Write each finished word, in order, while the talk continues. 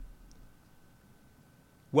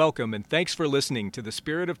Welcome and thanks for listening to the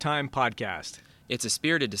Spirit of Time podcast. It's a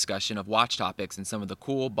spirited discussion of watch topics and some of the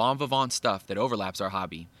cool bon vivant stuff that overlaps our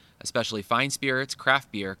hobby, especially fine spirits, craft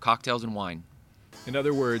beer, cocktails, and wine. In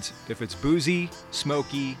other words, if it's boozy,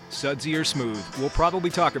 smoky, sudsy, or smooth, we'll probably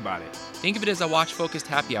talk about it. Think of it as a watch-focused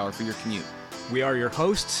happy hour for your commute. We are your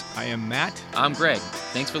hosts. I am Matt. I'm Greg.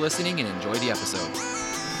 Thanks for listening and enjoy the episode.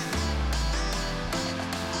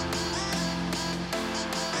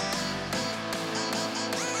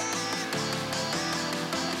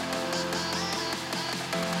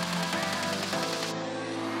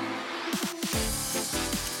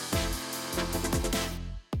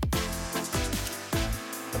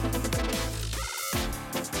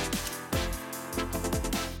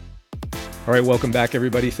 All right, welcome back,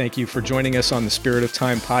 everybody. Thank you for joining us on the Spirit of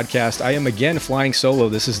Time podcast. I am again flying solo.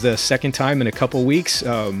 This is the second time in a couple weeks.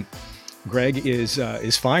 Greg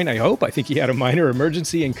is fine, I hope. I think he had a minor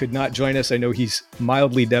emergency and could not join us. I know he's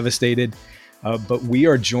mildly devastated, but we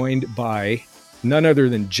are joined by none other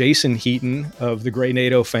than Jason Heaton of the Grey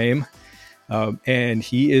NATO fame, and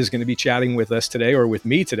he is going to be chatting with us today, or with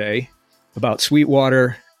me today, about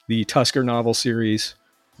Sweetwater, the Tusker novel series,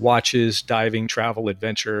 watches, diving, travel,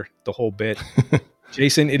 adventure, the whole bit.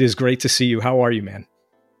 Jason, it is great to see you. How are you, man?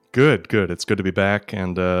 Good. It's good to be back.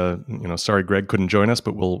 And, sorry Greg couldn't join us,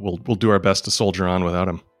 but we'll do our best to soldier on without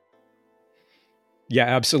him. Yeah,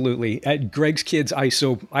 absolutely. At Greg's kids, I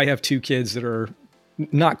have two kids that are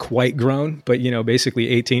not quite grown, but, basically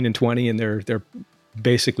 18 and 20, and they're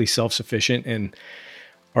basically self-sufficient and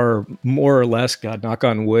are more or less, God knock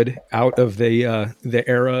on wood, out of the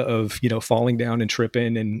era of, falling down and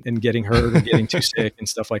tripping and getting hurt or getting too sick and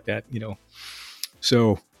stuff like that,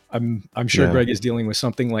 So I'm sure Greg is dealing with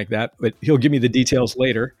something like that, but he'll give me the details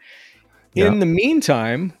later. Yeah. In the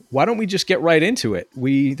meantime, why don't we just get right into it?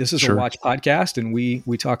 This is a watch podcast, and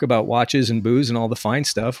we talk about watches and booze and all the fine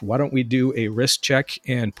stuff. Why don't we do a wrist check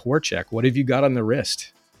and pour check? What have you got on the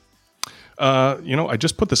wrist? I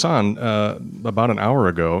just put this on about an hour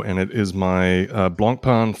ago, and it is my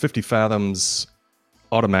Blancpain 50 Fathoms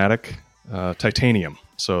automatic titanium.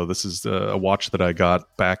 So this is a watch that I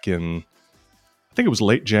got back in, I think it was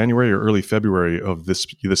late January or early February of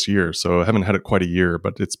this year. So I haven't had it quite a year,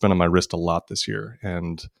 but it's been on my wrist a lot this year.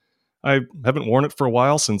 And I haven't worn it for a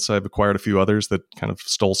while since I've acquired a few others that kind of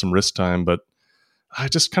stole some wrist time, but I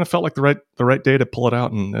just kind of felt like the right day to pull it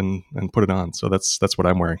out and put it on. So that's what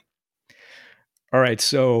I'm wearing. All right.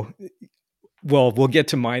 So, we'll get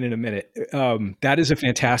to mine in a minute. That is a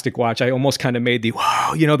fantastic watch. I almost kind of made the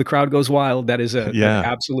crowd goes wild. That is an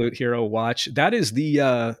absolute hero watch. That is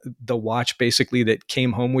the watch basically that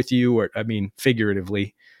came home with you,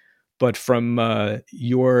 figuratively, but from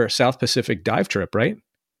your South Pacific dive trip, right?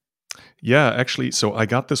 Yeah, actually. So I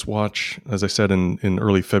got this watch, as I said, in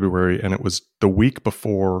early February, and it was the week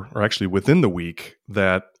before, or actually within the week,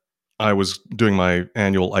 that I was doing my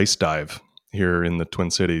annual ice dive here in the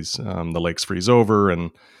Twin Cities. The lakes freeze over,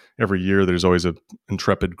 and every year there's always an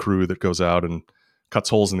intrepid crew that goes out and cuts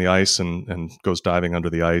holes in the ice and goes diving under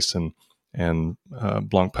the ice. And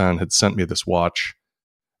Blancpain had sent me this watch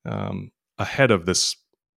ahead of this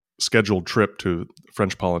scheduled trip to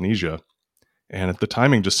French Polynesia, and the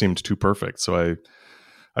timing just seemed too perfect. So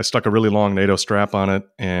I stuck a really long NATO strap on it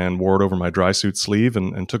and wore it over my dry suit sleeve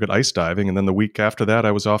and took it ice diving. And then the week after that,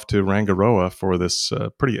 I was off to Rangiroa for this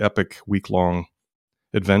pretty epic week-long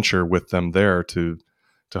adventure with them there to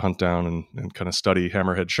hunt down and kind of study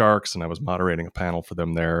hammerhead sharks. And I was moderating a panel for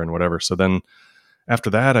them there and whatever. So then after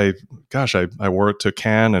that, I wore it to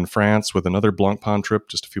Cannes and France with another Blancpain trip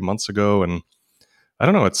just a few months ago. And I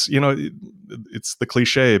don't know, it's the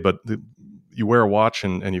cliche, but you wear a watch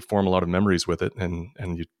and you form a lot of memories with it,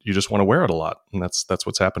 and you just want to wear it a lot. And that's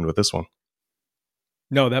what's happened with this one.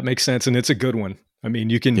 No, that makes sense. And it's a good one. I mean,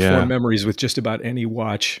 you can form memories with just about any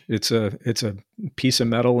watch. It's a piece of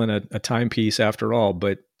metal and a timepiece after all,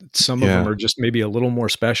 but some of them are just maybe a little more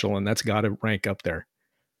special, and that's got to rank up there.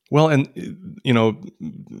 Well, and,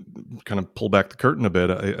 kind of pull back the curtain a bit.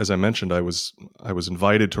 As I mentioned, I was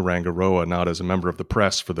invited to Rangiroa, not as a member of the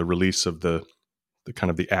press, for the release of the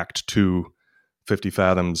kind of the Act 2 50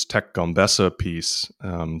 Fathoms Tech Gombessa piece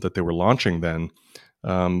that they were launching then.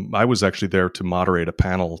 I was actually there to moderate a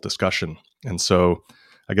panel discussion. And so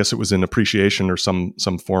I guess it was in appreciation or some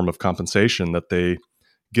form of compensation that they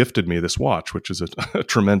gifted me this watch, which is a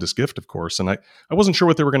tremendous gift, of course. And I wasn't sure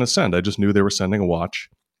what they were going to send. I just knew they were sending a watch.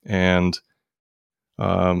 And,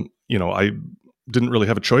 I didn't really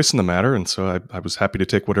have a choice in the matter. And so I was happy to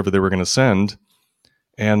take whatever they were going to send.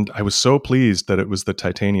 And I was so pleased that it was the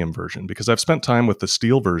titanium version, because I've spent time with the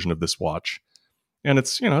steel version of this watch. And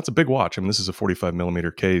it's, it's a big watch. I mean, this is a 45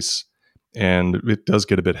 millimeter case. and it does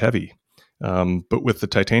get a bit heavy. But with the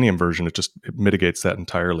titanium version, it mitigates that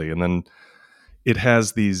entirely. And then it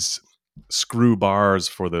has these screw bars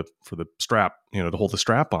for the strap, to hold the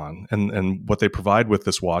strap on. And what they provide with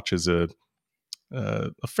this watch is a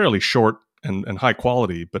fairly short and high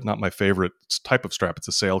quality, but not my favorite type of strap. It's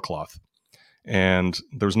a sailcloth. And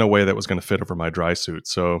there was no way that was going to fit over my dry suit.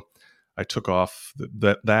 So I took off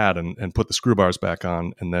that and put the screw bars back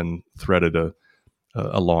on, and then threaded a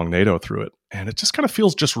long NATO through it. And it just kind of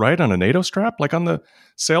feels just right on a NATO strap. Like on the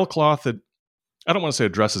sailcloth, I don't want to say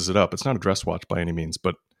it dresses it up. It's not a dress watch by any means,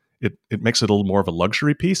 but it makes it a little more of a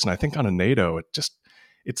luxury piece. And I think on a NATO,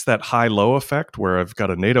 it's that high-low effect where I've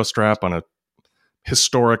got a NATO strap on a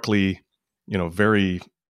historically, very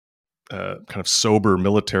kind of sober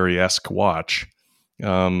military-esque watch.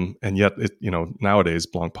 And yet, nowadays,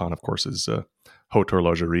 Blancpain, of course, is haute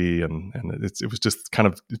horlogerie, and it was just kind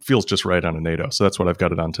of, it feels just right on a NATO. So that's what I've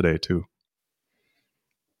got it on today, too.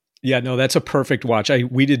 Yeah, no, that's a perfect watch.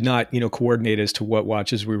 We did not, coordinate as to what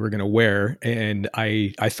watches we were going to wear. And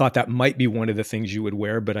I thought that might be one of the things you would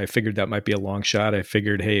wear, but I figured that might be a long shot. I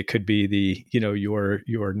figured, hey, it could be the, your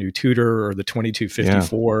new Tudor or the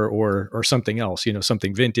 2254 or something else,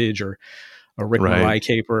 something vintage or a Rick Marai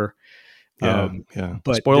caper. Yeah.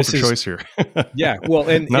 But spoiled for choice here. Yeah. Well,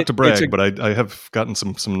 and not to brag, but I have gotten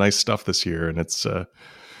some nice stuff this year, and it's a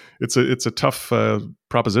tough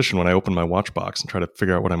proposition when I open my watch box and try to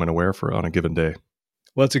figure out what I'm going to wear on a given day.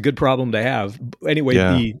 Well, it's a good problem to have.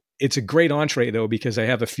 Anyway, it's a great entree though, because I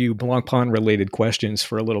have a few Blancpain related questions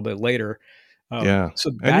for a little bit later.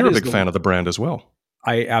 So and you're a big fan of the brand as well.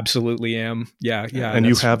 I absolutely am. Yeah. And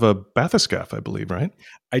you have a bathyscaphe, I believe, right?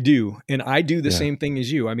 I do. And I do the same thing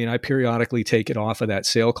as you. I mean, I periodically take it off of that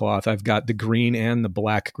sailcloth. I've got the green and the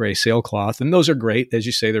black gray sailcloth, and those are great. As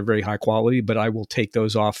you say, they're very high quality, but I will take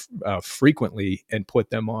those off frequently and put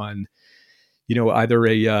them on, either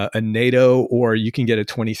a NATO, or you can get a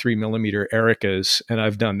 23 millimeter Ericas. And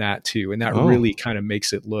I've done that too. And that really kind of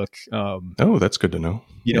makes it look, that's good to know.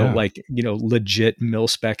 Legit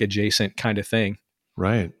mil-spec adjacent kind of thing.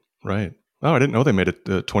 Right. Oh, I didn't know they made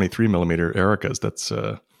it 23 millimeter Ericas. That's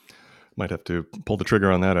might have to pull the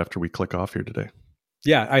trigger on that after we click off here today.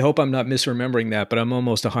 Yeah, I hope I'm not misremembering that, but I'm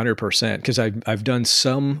almost 100% because I've done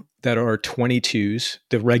some that are 22s,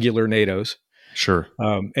 the regular NATOs. Sure.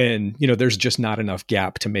 And there's just not enough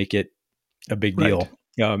gap to make it a big deal.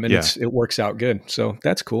 It works out good. So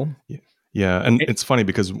that's cool. Yeah, and it's funny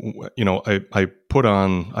because I've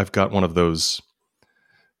got one of those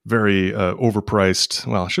very overpriced,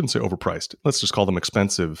 well, I shouldn't say overpriced, let's just call them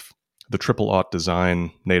expensive, the triple-aught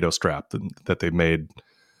design NATO strap that they made.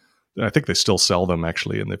 I think they still sell them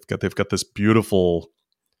actually, and they've got this beautiful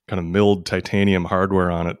kind of milled titanium hardware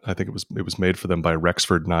on it. I think it was made for them by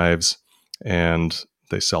Rexford Knives, and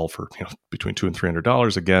they sell for between $200 and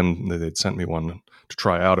 $300. Again, they'd sent me one to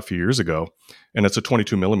try out a few years ago, and it's a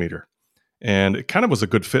 22 millimeter, and it kind of was a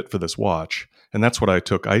good fit for this watch, and that's what I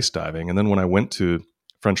took ice diving. And then when I went to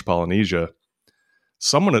French Polynesia,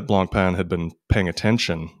 someone at Blancpain had been paying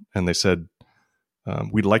attention, and they said,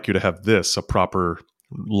 we'd like you to have a proper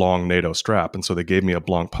long NATO strap. And so they gave me a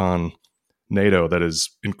Blancpain NATO that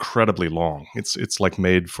is incredibly long. It's like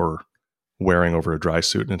made for wearing over a dry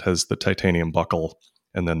suit, and it has the titanium buckle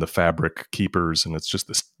and then the fabric keepers, and it's just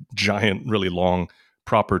this giant, really long,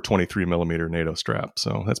 proper 23 millimeter NATO strap.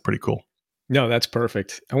 So that's pretty cool. No, that's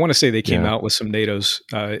perfect. I want to say they came out with some NATOs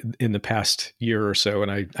in the past year or so,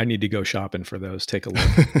 and I need to go shopping for those. Take a look.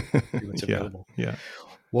 See what's available. Yeah.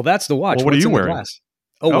 Well, that's the watch. Well, what are you wearing? Glass?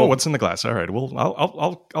 What's in the glass? All right.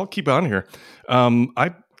 Well, I'll keep on here. I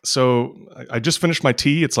just finished my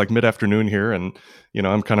tea. It's like mid-afternoon here, and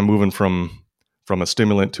I'm kind of moving from a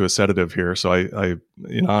stimulant to a sedative here. So I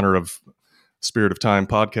in honor of Spirit of Time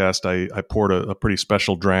podcast, I poured a pretty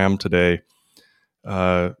special dram today.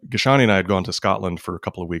 Gishani and I had gone to Scotland for a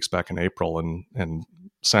couple of weeks back in April and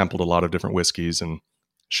sampled a lot of different whiskeys and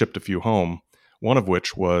shipped a few home. One of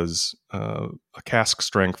which was a cask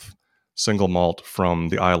strength single malt from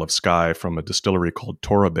the Isle of Skye from a distillery called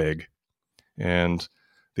Torabeg. And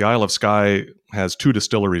the Isle of Skye has two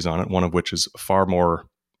distilleries on it, one of which is far more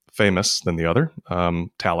famous than the other,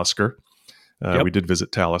 Talisker. We did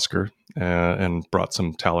visit Talisker and brought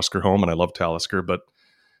some Talisker home, and I love Talisker, but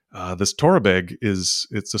this Torabeg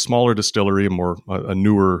it's a smaller distillery, a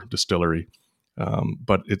newer distillery,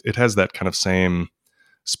 but it has that kind of same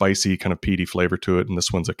spicy kind of peaty flavor to it, and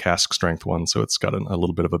this one's a cask strength one, so it's got a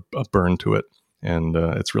little bit of a burn to it, and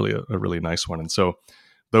it's really a really nice one. And so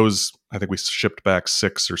those, I think we shipped back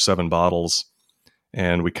 6 or 7 bottles,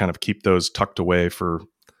 and we kind of keep those tucked away for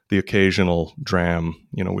the occasional dram.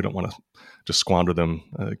 We don't want to just squander them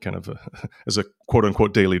as a quote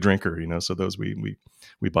unquote daily drinker, so those we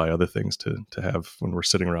buy other things to have when we're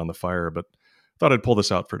sitting around the fire, but thought I'd pull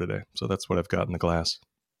this out for today. So that's what I've got in the glass.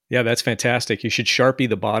 Yeah, that's fantastic. You should Sharpie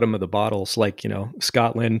the bottom of the bottles, like,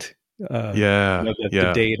 Scotland,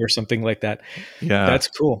 the date or something like that. Yeah, that's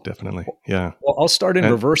cool. Definitely. Yeah. Well, I'll start in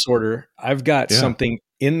reverse order. I've got something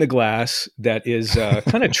in the glass that is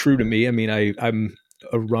kind of true to me. I mean, I'm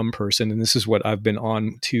a rum person, and this is what I've been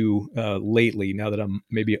on to lately. Now that I'm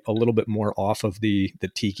maybe a little bit more off of the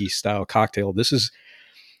tiki style cocktail, this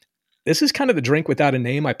is kind of the drink without a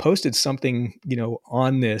name. I posted something,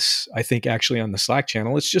 on this, I think actually on the Slack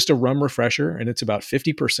channel. It's just a rum refresher, and it's about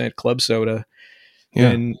 50% club soda. Yeah.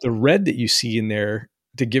 And the red that you see in there,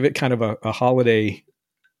 to give it kind of a holiday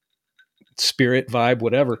spirit vibe,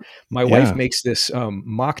 whatever. My wife makes this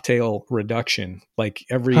mocktail reduction, like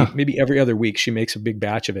maybe every other week. She makes a big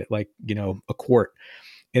batch of it, like, a quart.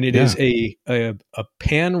 And it is a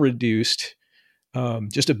pan reduced,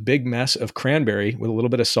 just a big mess of cranberry with a little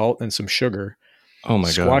bit of salt and some sugar. Oh my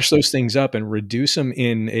god! Squash those things up and reduce them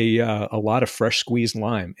in a lot of fresh squeezed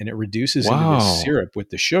lime, and it reduces into this syrup with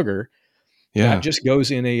the sugar. Yeah, that just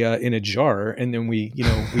goes in a jar, and then we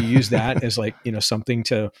use that as like something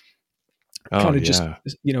to kind of just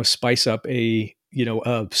spice up a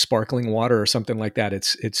sparkling water or something like that.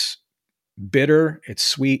 It's bitter, it's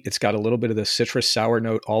sweet, it's got a little bit of the citrus sour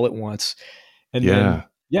note all at once, and then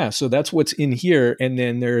so that's what's in here. And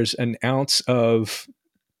then there's an ounce of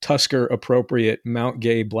Tusker appropriate Mount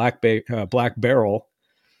Gay Black Barrel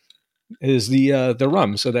is the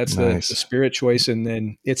rum. So that's nice. the spirit choice. And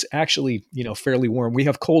then it's actually, fairly warm. We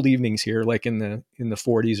have cold evenings here, like in the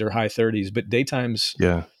 40s or high 30s, but daytime's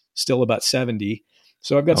still about 70.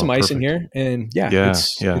 So I've got some ice in here, and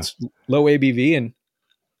it's low ABV and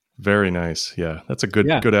very nice. Yeah. That's a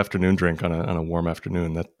good afternoon drink on a warm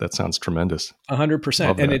afternoon. That sounds tremendous.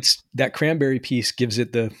 100%. And it's that cranberry piece gives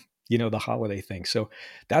it the holiday thing. So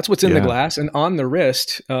that's what's in the glass. And on the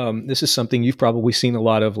wrist, this is something you've probably seen a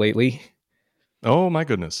lot of lately. Oh my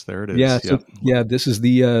goodness. There it is. Yeah. So, this is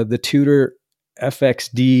the Tudor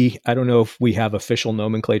FXD. I don't know if we have official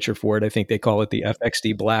nomenclature for it. I think they call it the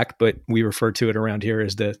FXD Black, but we refer to it around here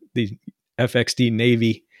as the FXD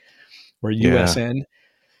Navy or USN.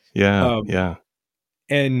 Yeah.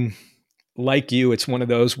 And like you, it's one of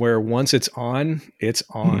those where once it's on, it's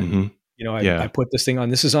on. Mm-hmm. I put this thing on.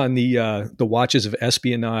 This is on the Watches of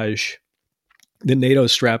Espionage, the NATO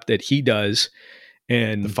strap that he does.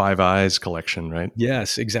 And the Five Eyes collection, right?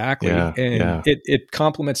 Yes, exactly. It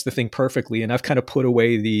complements the thing perfectly. And I've kind of put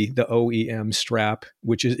away the OEM strap,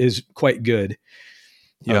 which is quite good,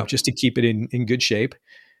 just to keep it in good shape.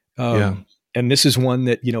 And this is one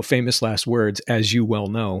that, famous last words, as you well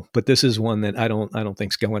know, but this is one that I don't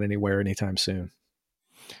think's going anywhere anytime soon.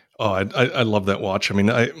 Oh, I love that watch. I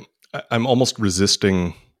mean, I'm almost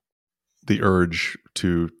resisting the urge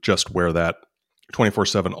to just wear that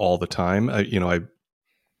 24/7 all the time. I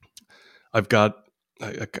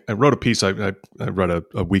wrote a piece. I read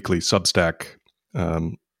a weekly Substack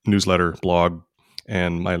newsletter blog,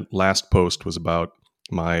 and my last post was about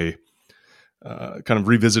my kind of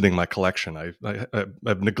revisiting my collection.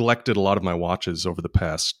 I've neglected a lot of my watches over the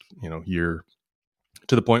past year,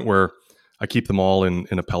 to the point where I keep them all in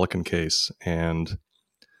a Pelican case, and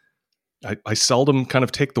I seldom kind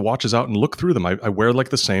of take the watches out and look through them. I wear like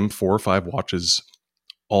the same 4 or 5 watches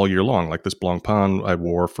all year long. Like this Blancpain I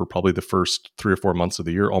wore for probably the first 3 or 4 months of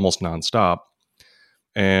the year, almost nonstop.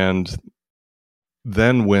 And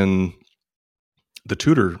then when the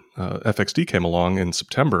Tudor FXD came along in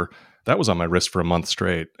September, that was on my wrist for a month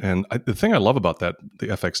straight. And the thing I love about the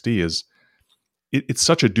FXD is it's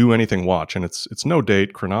such a do anything watch, and it's no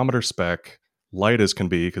date, chronometer spec, light as can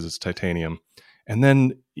be because it's titanium. And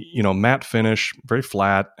then, matte finish, very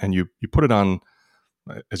flat, and you put it on,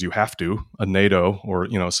 as you have to, a NATO or,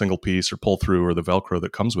 a single piece or pull through or the Velcro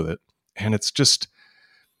that comes with it. And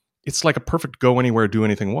it's like a perfect go anywhere, do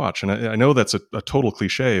anything watch. And I know that's a total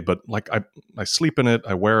cliche, but like I sleep in it,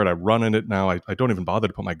 I wear it, I run in it now. I don't even bother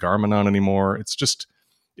to put my Garmin on anymore. It's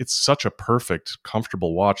such a perfect,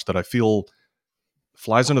 comfortable watch that I feel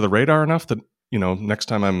flies under the radar enough that, next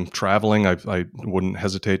time I'm traveling, I wouldn't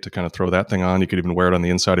hesitate to kind of throw that thing on. You could even wear it on the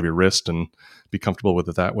inside of your wrist and be comfortable with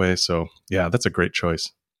it that way. So yeah, that's a great choice.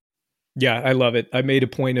 Yeah, I love it. I made a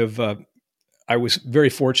point of, I was very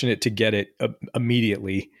fortunate to get it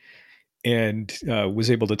immediately, and was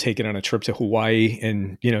able to take it on a trip to Hawaii.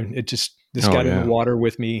 And, this got in the water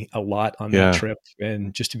with me a lot on that trip.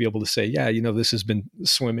 And just to be able to say, this has been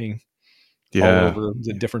swimming all over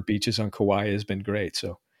the different beaches on Kauai has been great.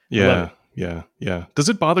 So Yeah. Does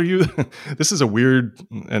it bother you? This is a weird,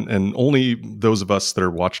 and only those of us that are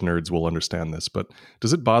watch nerds will understand this, but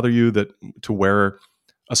does it bother you that to wear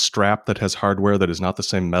a strap that has hardware that is not the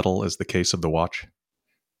same metal as the case of the watch?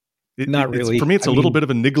 Not It's, really. for me, it's I a little mean, bit of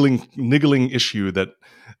a niggling issue that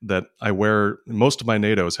I wear. Most of my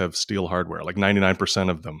NATOs have steel hardware, like 99%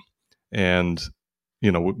 of them, and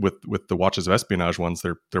with the Watches of Espionage ones,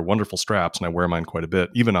 they're wonderful straps, and I wear mine quite a bit,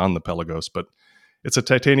 even on the Pelagos. But it's a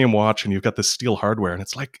titanium watch, and you've got this steel hardware, and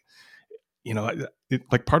it's like,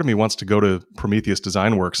 like part of me wants to go to Prometheus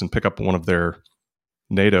Design Works and pick up one of their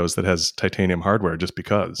NATOs that has titanium hardware, just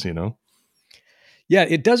because, yeah,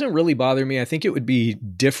 it doesn't really bother me. I think it would be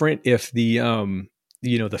different if the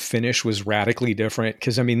finish was radically different.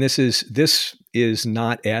 Cause I mean, this is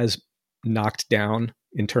not as knocked down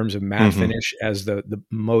in terms of matte finish as the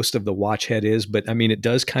most of the watch head is, but I mean, it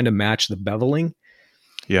does kind of match the beveling.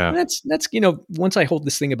 Yeah. And that's, once I hold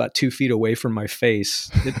this thing about 2 feet away from my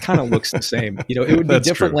face, it kind of looks the same. It would be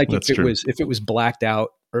different. True. Like That's if true. if it was blacked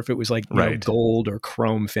out, or if it was like Right. gold or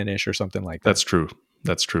chrome finish or something like that. That's true.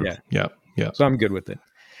 Yeah. So I'm good with it.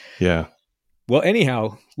 Yeah. Well,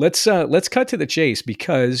 anyhow, let's cut to the chase,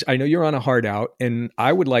 because I know you're on a hard out, and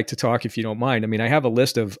I would like to talk, if you don't mind. I mean, I have a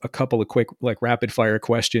list of a couple of quick, like, rapid fire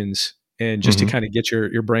questions, and just to kind of get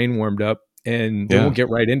your brain warmed up, and then we'll get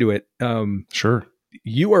right into it. Sure.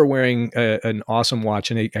 You are wearing an awesome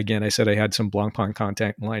watch, and again, I said I had some Blancpain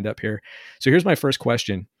content lined up here. So here's my first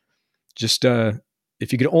question: just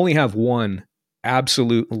if you could only have one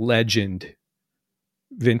absolute legend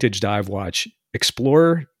vintage dive watch,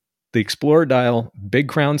 the Explorer dial, Big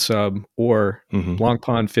Crown sub, or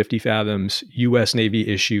Blancpain 50 Fathoms US Navy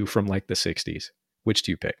issue from like the 60s. Which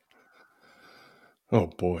do you pick? Oh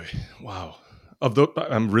boy. Wow.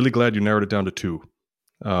 I'm really glad you narrowed it down to two.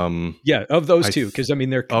 Of those two, because I mean,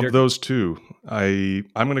 they're those two. I'm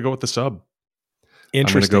going to go with the sub.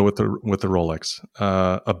 Interesting. I'm going to go with the Rolex.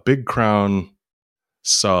 A Big Crown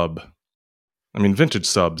sub. I mean, vintage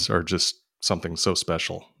subs are just something so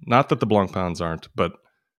special. Not that the Blancpains aren't, but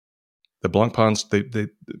the Blancpains, they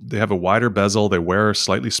have a wider bezel. They wear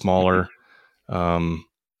slightly smaller.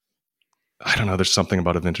 I don't know. There's something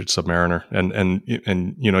about a vintage Submariner, and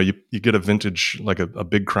you get a vintage, like a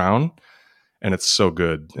Big Crown, and it's so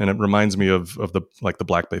good. And it reminds me of the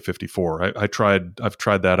Blancpain 54. I've tried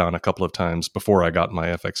that on a couple of times before I got my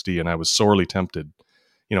FXD, and I was sorely tempted.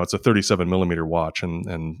 It's a 37 millimeter watch,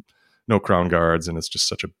 and no crown guards, and it's just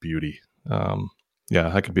such a beauty.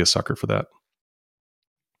 I could be a sucker for that.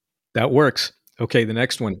 That works. Okay, the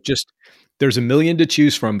next one. There's a million to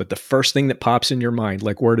choose from, but the first thing that pops in your mind,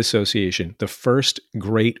 like word association, the first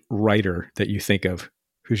great writer that you think of,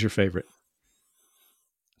 who's your favorite?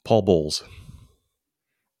 Paul Bowles.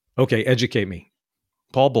 Okay, educate me.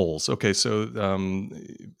 Paul Bowles. Okay, so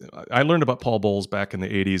I learned about Paul Bowles back in the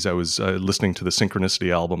 80s. I was listening to the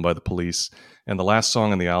Synchronicity album by The Police, and the last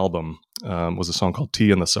song on the album was a song called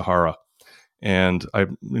Tea in the Sahara. And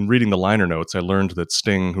in reading the liner notes, I learned that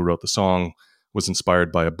Sting, who wrote the song, was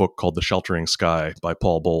inspired by a book called The Sheltering Sky by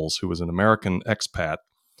Paul Bowles, who was an American expat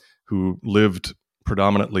who lived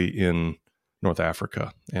predominantly in North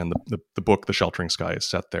Africa. And the book, The Sheltering Sky, is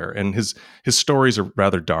set there. And his stories are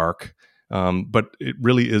rather dark, but it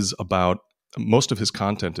really is about, most of his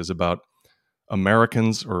content is about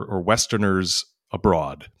Americans or Westerners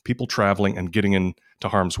abroad, people traveling and getting into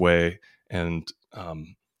harm's way and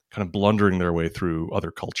kind of blundering their way through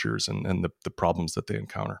other cultures and the problems that they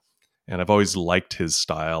encounter. And I've always liked his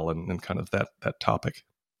style and kind of that topic.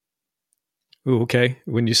 Ooh, okay.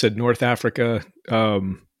 When you said North Africa,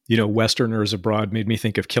 Westerners abroad made me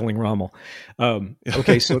think of Killing Rommel.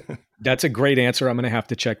 Okay, so that's a great answer. I'm going to have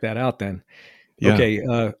to check that out then. Yeah. Okay,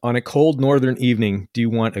 on a cold northern evening, do you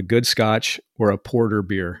want a good scotch or a porter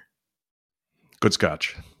beer? Good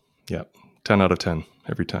scotch. Yeah, 10 out of 10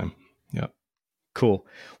 every time. Yeah. Cool.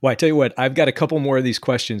 Well, I tell you what, I've got a couple more of these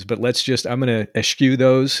questions, but I'm going to eschew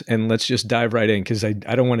those and let's just dive right in, because I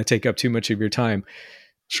don't want to take up too much of your time.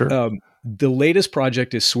 Sure. The latest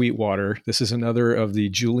project is Sweetwater. This is another of the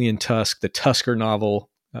Julian Tusk, the Tusker novel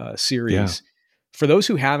series. Yeah. For those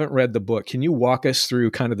who haven't read the book, can you walk us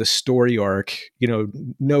through kind of the story arc?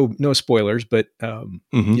 No spoilers, but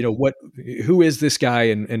who is this guy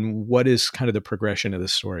and what is kind of the progression of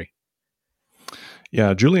this story?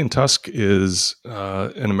 Yeah, Julian Tusk is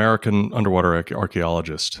an American underwater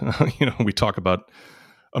archaeologist. We talk about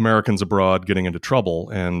Americans abroad getting into trouble,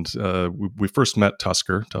 and we first met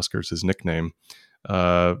Tusker. Tusker's his nickname.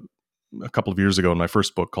 A couple of years ago in my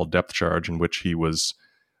first book called Depth Charge, in which he was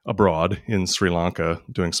abroad in Sri Lanka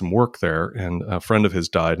doing some work there, and a friend of his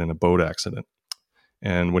died in a boat accident.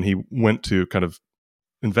 And when he went to kind of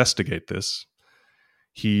investigate this,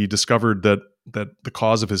 he discovered that the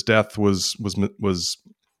cause of his death was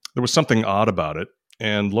there was something odd about it.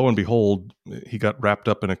 And lo and behold, he got wrapped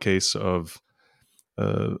up in a case of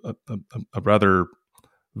a rather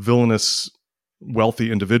villainous,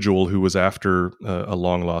 wealthy individual who was after a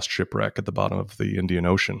long lost shipwreck at the bottom of the Indian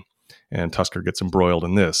Ocean. And Tusker gets embroiled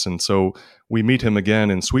in this. And so we meet him again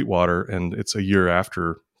in Sweetwater, and it's a year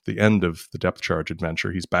after the end of the depth charge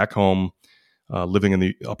adventure. He's back home, living in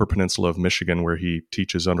the Upper Peninsula of Michigan, where he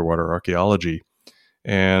teaches underwater archaeology.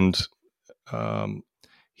 And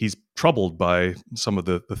he's troubled by some of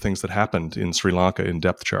the things that happened in Sri Lanka in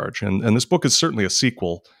depth charge. And this book is certainly a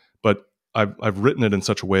sequel, but I've written it in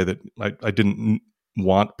such a way that I didn't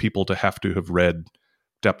want people to have read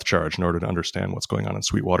depth charge in order to understand what's going on in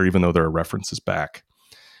Sweetwater, even though there are references back.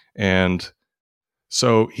 And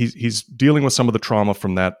so he's dealing with some of the trauma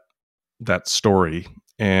from that story.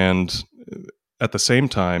 And at the same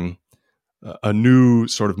time, a new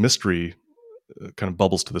sort of mystery kind of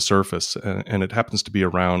bubbles to the surface, and it happens to be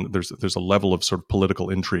around. There's a level of sort of political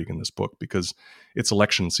intrigue in this book because it's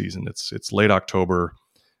election season. It's late October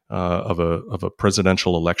of a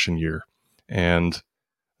presidential election year, and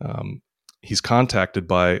he's contacted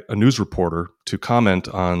by a news reporter to comment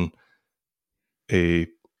on a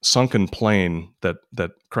sunken plane that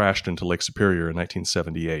crashed into Lake Superior in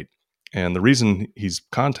 1978. And the reason he's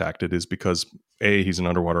contacted is because he's an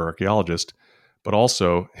underwater archaeologist, but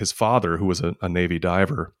also his father, who was a Navy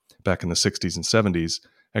diver back in the 60s and 70s,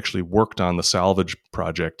 actually worked on the salvage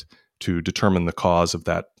project to determine the cause of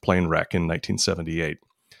that plane wreck in 1978.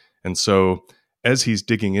 And so as he's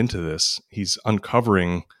digging into this, he's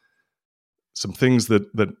uncovering some things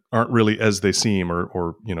that aren't really as they seem,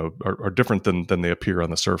 or are different than they appear on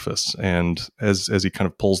the surface. And as he kind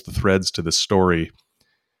of pulls the threads to this story,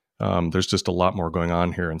 there's just a lot more going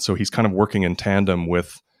on here. And so he's kind of working in tandem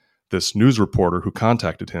with this news reporter who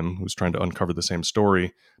contacted him, who's trying to uncover the same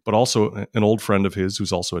story, but also an old friend of his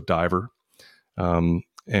who's also a diver.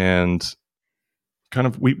 And kind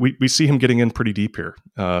of we see him getting in pretty deep here,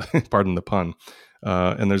 pardon the pun.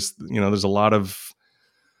 And there's a lot of,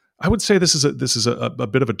 I would say this is a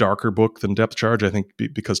bit of a darker book than Depth Charge, I think,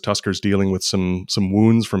 because Tusker's dealing with some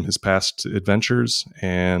wounds from his past adventures,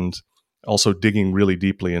 and also digging really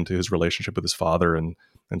deeply into his relationship with his father and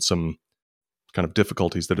some kind of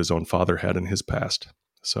difficulties that his own father had in his past.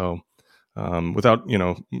 So without,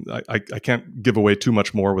 I can't give away too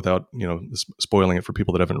much more without, spoiling it for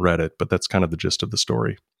people that haven't read it, but that's kind of the gist of the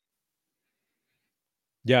story.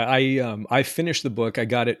 Yeah, I finished the book. I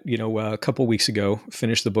got it, a couple weeks ago.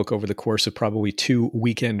 Finished the book over the course of probably 2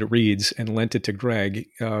 weekend reads and lent it to Greg.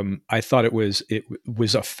 I thought it was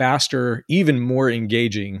a faster, even more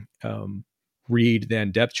engaging read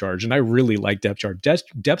than Depth Charge, and I really like Depth Charge.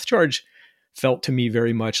 Depth Charge felt to me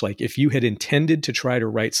very much like if you had intended to try to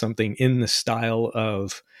write something in the style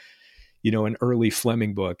of, an early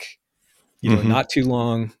Fleming book, not too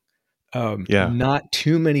long. Not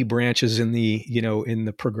too many branches in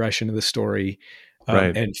the progression of the story,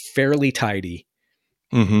 right. and fairly tidy.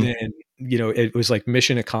 Then, it was like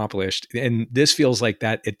mission accomplished. And this feels like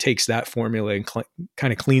that it takes that formula and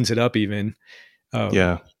kind of cleans it up even.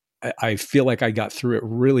 I feel like I got through it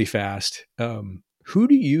really fast. Who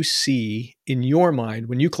do you see in your mind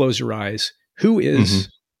when you close your eyes? Who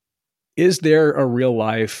is there a real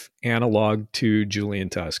life analog to Julian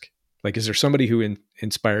Tusk? Like, is there somebody who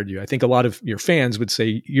inspired you? I think a lot of your fans would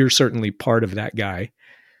say you're certainly part of that guy,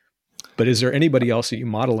 but is there anybody else that you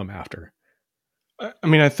model him after? I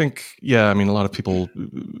mean, I think, a lot of people,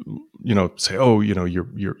 say, oh,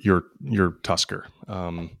 you're Tusker.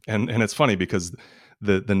 And it's funny because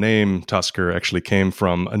the name Tusker actually came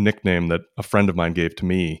from a nickname that a friend of mine gave to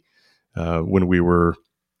me when we were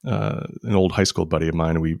an old high school buddy of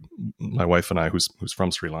mine. My wife and I, who's from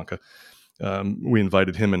Sri Lanka, we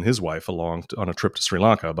invited him and his wife along on a trip to Sri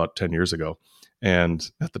Lanka about 10 years ago. And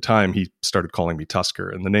at the time, he started calling me Tusker,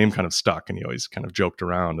 and the name kind of stuck, and he always kind of joked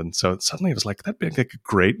around. And so suddenly it was like, that'd be like a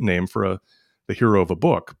great name for the hero of a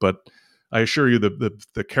book. But I assure you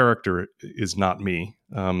the character is not me.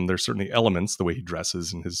 There's certainly elements, the way he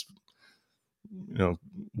dresses and his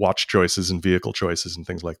watch choices and vehicle choices and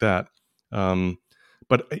things like that.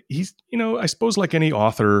 But he's, I suppose like any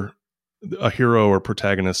author, a hero or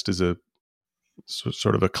protagonist is a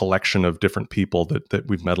sort of a collection of different people that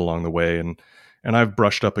we've met along the way. And I've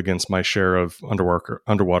brushed up against my share of underwater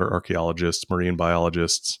archaeologists, marine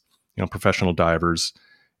biologists, professional divers.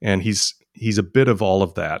 And he's a bit of all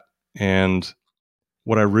of that. And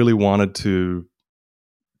what I really wanted to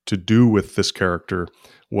do with this character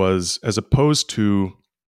was, as opposed to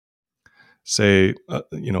say,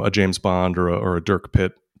 a James Bond or a Dirk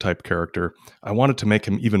Pitt type character. I wanted to make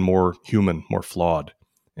him even more human, more flawed.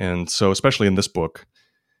 And so, especially in this book,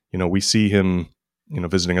 we see him,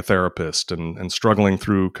 visiting a therapist and struggling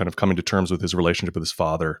through kind of coming to terms with his relationship with his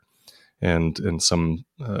father and some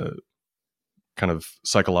kind of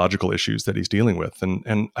psychological issues that he's dealing with.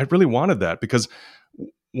 And I really wanted that because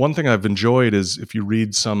one thing I've enjoyed is if you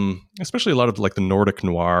read some, especially a lot of like the Nordic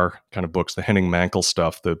noir kind of books, the Henning Mankell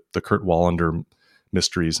stuff, the Kurt Wallander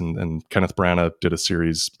mysteries, and Kenneth Branagh did a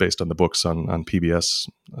series based on the books on PBS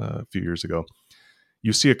a few years ago.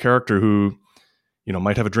 You see a character who,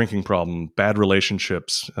 might have a drinking problem, bad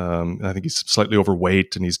relationships. I think he's slightly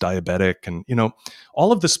overweight and he's diabetic. And,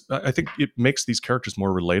 all of this, I think it makes these characters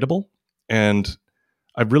more relatable. And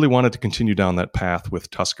I really wanted to continue down that path with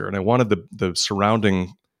Tusker. And I wanted the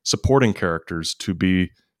surrounding supporting characters to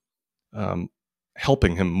be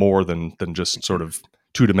helping him more than just sort of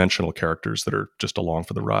two-dimensional characters that are just along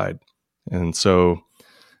for the ride. And so,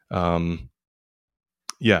 I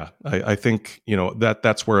think,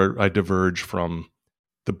 that's where I diverge from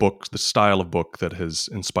the book, the style of book that has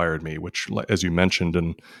inspired me, which, as you mentioned,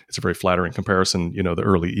 and it's a very flattering comparison, the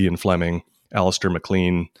early Ian Fleming, Alistair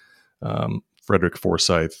MacLean, Frederick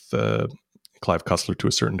Forsyth, Clive Cussler to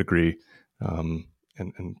a certain degree, and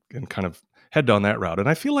kind of head down that route. And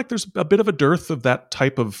I feel like there's a bit of a dearth of that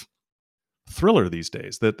type of thriller these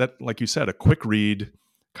days. That like you said, a quick read,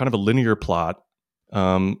 kind of a linear plot,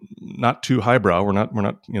 not too highbrow. We're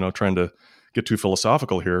not trying to get too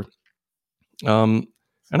philosophical here.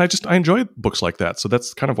 And I enjoy books like that. So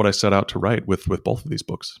that's kind of what I set out to write with both of these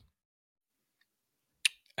books.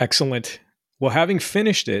 Excellent. Well, having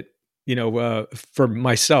finished it, for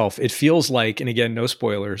myself, it feels like, and again, no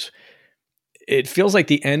spoilers, it feels like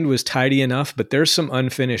the end was tidy enough, but there's some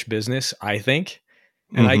unfinished business, I think.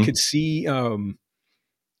 And I could see,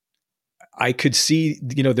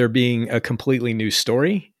 there being a completely new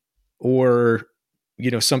story or,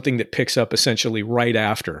 something that picks up essentially right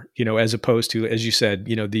after, as opposed to, as you said,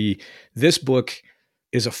 this book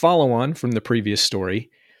is a follow-on from the previous story,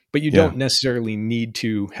 but you don't necessarily need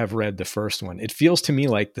to have read the first one. It feels to me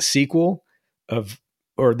like the sequel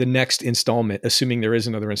or the next installment, assuming there is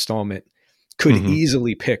another installment, could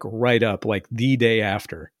easily pick right up like the day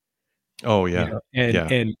after. Oh yeah.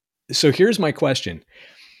 And so here's my question.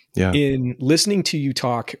 Yeah. In listening to you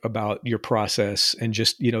talk about your process and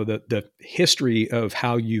just, the history of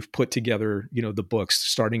how you've put together, the books,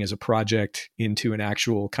 starting as a project into an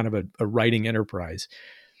actual kind of a writing enterprise.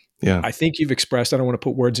 Yeah. I think you've expressed, I don't want to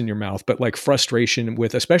put words in your mouth, but like frustration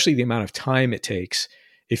with especially the amount of time it takes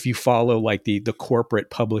if you follow like the corporate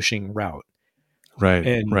publishing route. Right.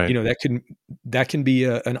 And, right. that can be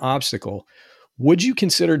an obstacle. Would you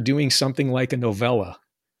consider doing something like a novella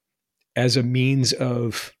as a means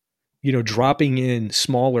of, dropping in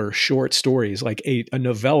smaller short stories, like a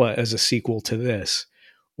novella as a sequel to this,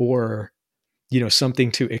 or,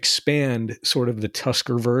 something to expand sort of the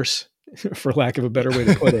Tusker verse, for lack of a better way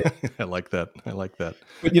to put it. I like that.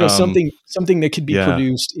 But, something that could be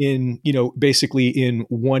produced in, basically in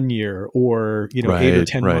 1 year or, 8 or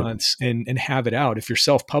 10 months and have it out. If you're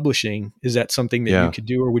self-publishing, is that something that you could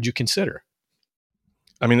do or would you consider?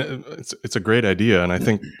 I mean, it's a great idea. And I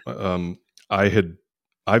think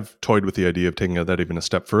I've toyed with the idea of taking that even a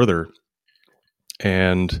step further.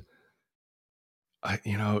 And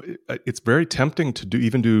it's very tempting to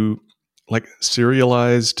do like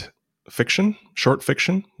serialized fiction, short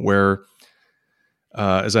fiction, where,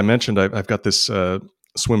 as I mentioned, I've got this Swimproof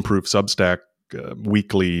Substack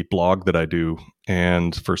weekly blog that I do,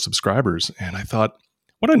 and for subscribers. And I thought,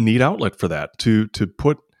 what a neat outlet for that to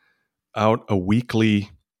put out a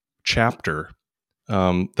weekly chapter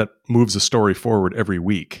that moves a story forward every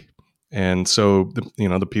week. And so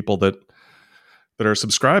the people that are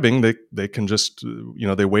subscribing, they can just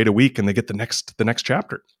they wait a week and they get the next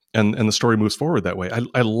chapter, and the story moves forward that way.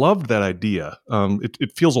 I loved that idea.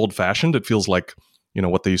 It feels old fashioned. It feels like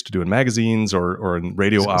what they used to do in magazines or in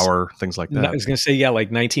radio hour, things like that. I was going to say, like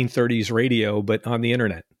 1930s radio, but on the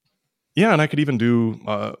internet. Yeah, and I could even do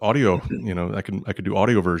audio. I could do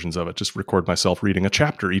audio versions of it. Just record myself reading a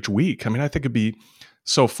chapter each week. I mean, I think it'd be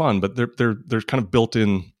so fun. But there's kind of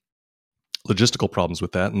built-in logistical problems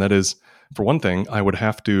with that, and that is, for one thing, I would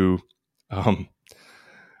have to,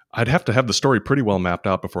 I'd have to have the story pretty well mapped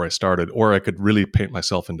out before I started, or I could really paint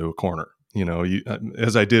myself into a corner.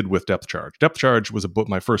 As I did with Depth Charge. Depth Charge was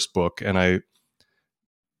my first book, and I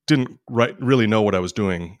didn't really know what I was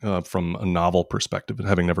doing from a novel perspective, and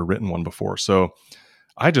having never written one before. So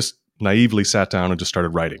I just naively sat down and just started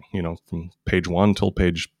writing, from page 1 till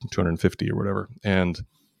page 250 or whatever. And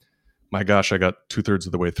my gosh, I got 2/3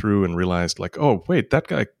 of the way through and realized like, oh wait, that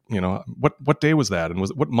guy, what day was that, and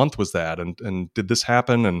what month was that, and did this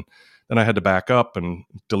happen? And then I had to back up and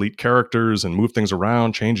delete characters and move things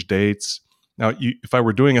around, change dates. Now, if I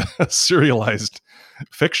were doing a serialized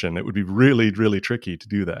fiction, it would be really, really tricky to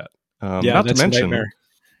do that. Yeah, that's a nightmare.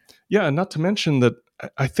 Yeah, not to mention that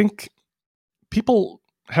I think people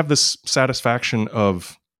have this satisfaction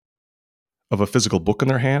of a physical book in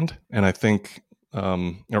their hand, and I think,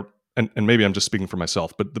 and maybe I'm just speaking for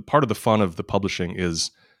myself, but the part of the fun of the publishing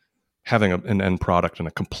is having an end product and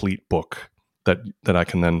a complete book that I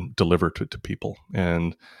can then deliver to people,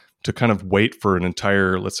 and to kind of wait for an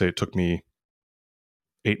entire, let's say it took me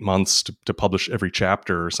 8 months to publish every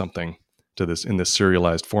chapter or something in this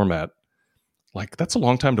serialized format. Like, that's a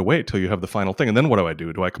long time to wait till you have the final thing. And then what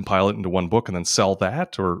do? Do I compile it into one book and then sell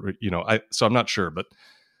that? Or, so I'm not sure, but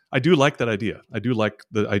I do like that idea. I do like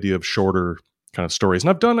the idea of shorter kind of stories. And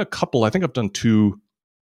I've done a couple, I think I've done 2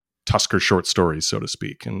 Tusker short stories, so to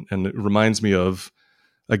speak. And it reminds me of,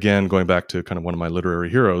 again, going back to kind of one of my literary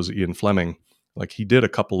heroes, Ian Fleming. Like, he did a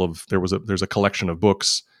couple of, there's a collection of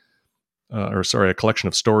books, a collection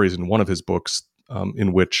of stories in one of his books,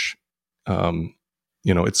 in which,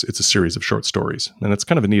 it's a series of short stories, and it's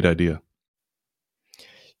kind of a neat idea.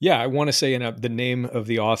 Yeah, I want to say the name of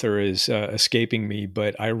the author is escaping me,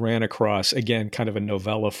 but I ran across, again, kind of a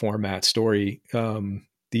novella format story,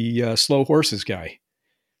 the Slow Horses guy.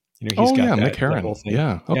 He's got Mick Herron. whole thing.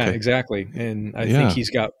 Yeah, okay. Yeah, exactly. And I think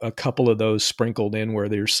he's got a couple of those sprinkled in where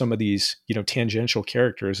there's some of these, tangential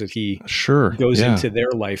characters that he goes into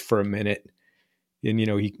their life for a minute. And,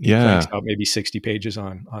 he cranks out maybe 60 pages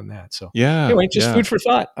on that. So anyway, just food for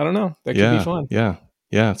thought. I don't know. That could be fun. Yeah.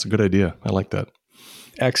 It's a good idea. I like that.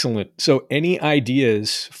 Excellent. So any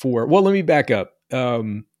ideas well, let me back up.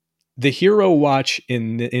 The hero watch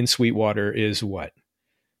in Sweetwater is what?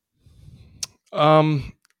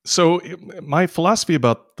 So my philosophy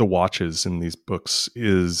about the watches in these books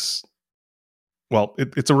is, well,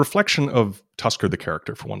 it's a reflection of Tusker the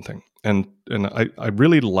character, for one thing. And I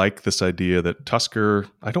really like this idea that Tusker,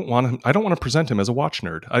 I don't want to present him as a watch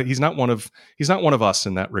nerd. He's not one of us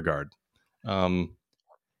in that regard.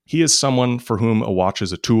 He is someone for whom a watch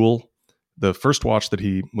is a tool. The first watch that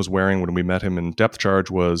he was wearing when we met him in Depth Charge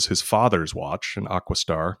was his father's watch, an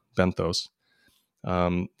Aquastar Benthos,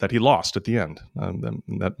 that he lost at the end.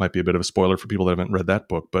 That might be a bit of a spoiler for people that haven't read that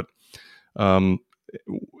book, but and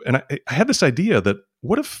I had this idea that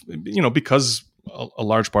what if, because a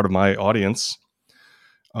large part of my audience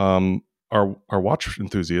are watch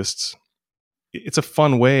enthusiasts, it's a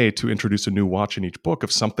fun way to introduce a new watch in each book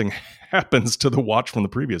if something happens to the watch from the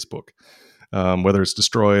previous book, whether it's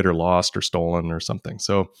destroyed or lost or stolen or something.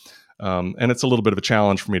 So, and it's a little bit of a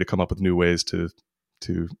challenge for me to come up with new ways to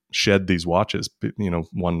shed these watches,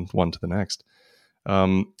 one to the next.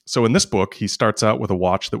 So in this book, he starts out with a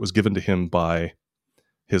watch that was given to him by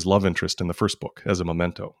his love interest in the first book as a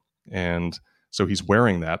memento. And so he's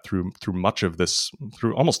wearing that through much of this,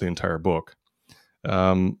 through almost the entire book.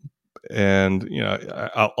 And,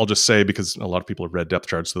 I'll just say, because a lot of people have read Depth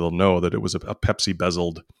Charge, so they'll know that it was a Pepsi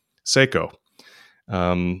bezeled Seiko.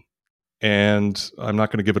 And I'm not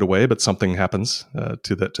going to give it away, but something happens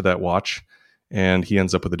to that watch, and he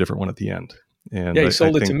ends up with a different one at the end. And he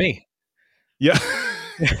sold it to me. Yeah.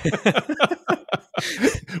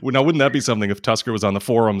 Well, now, wouldn't that be something if Tusker was on the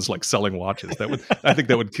forums like selling watches? I think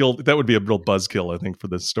that would be a real buzzkill, I think, for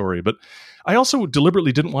this story. But I also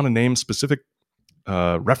deliberately didn't want to name specific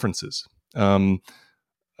references. I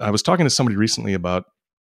was talking to somebody recently about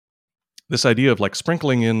this idea of like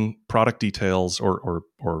sprinkling in product details or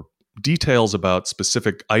details about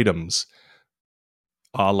specific items,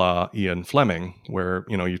 a la Ian Fleming, where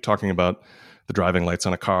you're talking about the driving lights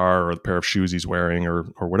on a car or the pair of shoes he's wearing or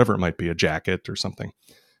whatever it might be, a jacket or something,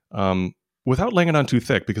 without laying it on too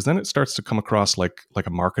thick, because then it starts to come across like a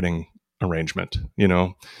marketing arrangement.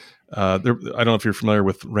 I don't know if you're familiar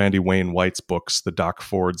with Randy Wayne White's books, the Doc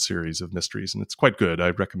Ford series of mysteries, and it's quite good.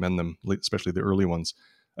 I recommend them, especially the early ones.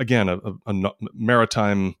 Again, a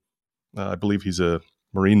maritime, I believe he's a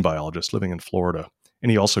marine biologist living in Florida,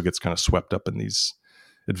 and he also gets kind of swept up in these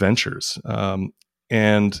adventures.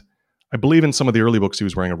 And I believe in some of the early books he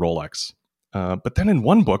was wearing a Rolex, but then in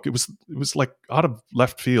one book it was like out of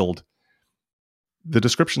left field. The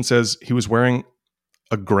description says he was wearing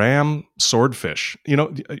a Graham swordfish.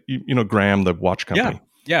 Graham, the watch company.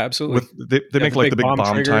 Yeah, absolutely. They make like the big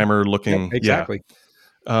bomb timer looking. Yep, exactly.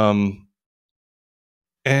 Yeah.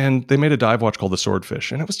 And they made a dive watch called the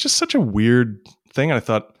Swordfish, and it was just such a weird thing. And I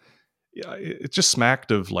thought, it just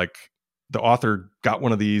smacked of like the author got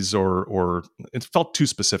one of these, or it felt too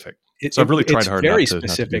specific. So I've really tried hard very not to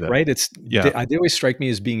specific, do that. right? Yeah. They always strike me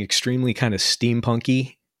as being extremely kind of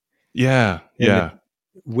steampunky. Yeah. It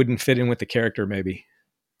wouldn't fit in with the character, maybe.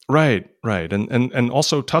 Right. And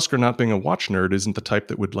also Tusker, not being a watch nerd, isn't the type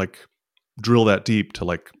that would like drill that deep to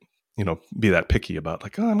like, be that picky about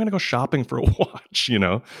like, oh, I'm going to go shopping for a watch.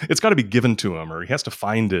 It's got to be given to him, or he has to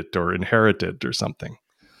find it or inherit it or something.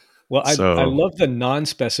 Well, I love the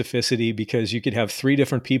non-specificity, because you could have 3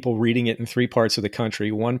 different people reading it in 3 parts of the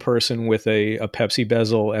country. One person with a Pepsi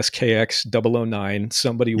bezel SKX 009,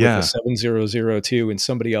 somebody with a 7002, and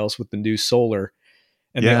somebody else with the new Solar,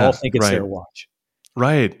 and they all think it's their watch.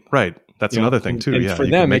 Right. That's another thing too. And for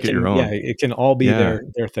them, make it your own. Yeah, it can all be their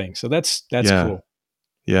thing. So that's cool.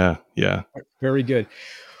 Yeah. Very good.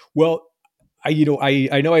 Well, I know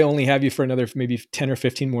I only have you for another maybe 10 or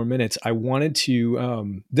 15 more minutes. I wanted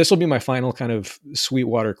to, this will be my final kind of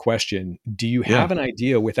Sweetwater question. Do you have an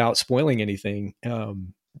idea, without spoiling anything,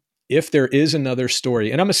 if there is another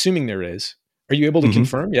story? And I'm assuming there is. Are you able to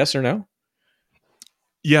confirm, yes or no?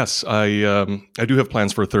 Yes, I do have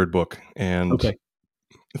plans for a 3rd book. And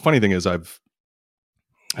the funny thing is, I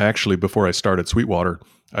actually, before I started Sweetwater,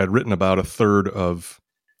 I had written about a third of,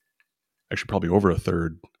 actually probably over a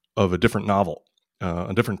third of a different novel,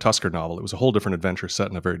 a different Tusker novel. It was a whole different adventure set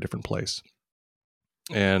in a very different place.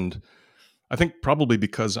 And I think probably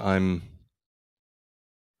because I'm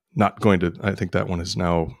not going to, I think that one has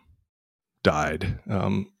now died.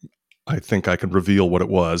 I think I could reveal what it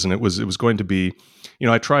was. And it was going to be,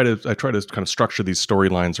 I try to kind of structure these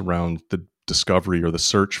storylines around the discovery or the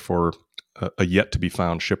search for a yet to be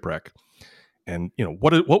found shipwreck. And,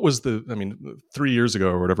 what was 3 years ago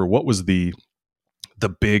or whatever, what was the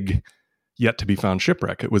big yet to be found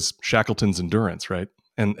shipwreck? It was Shackleton's Endurance, right?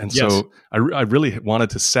 And yes. So I really wanted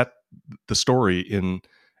to set the story in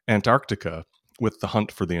Antarctica with the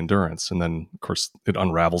hunt for the Endurance. And then, of course, it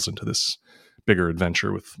unravels into this bigger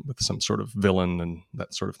adventure with some sort of villain and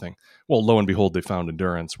that sort of thing. Well, lo and behold, they found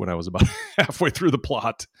Endurance when I was about halfway through the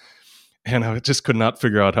plot. And I just could not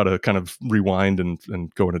figure out how to kind of rewind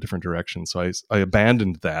and go in a different direction. So I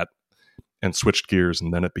abandoned that and switched gears,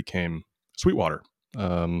 and then it became Sweetwater.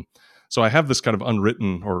 So I have this kind of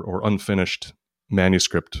unwritten or unfinished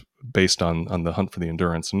manuscript based on the hunt for the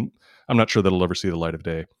Endurance, and I'm not sure that it'll ever see the light of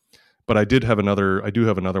day. But I do have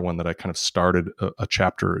another one that I kind of started a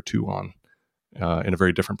chapter or 2 on in a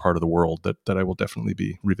very different part of the world that I will definitely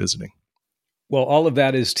be revisiting. Well, all of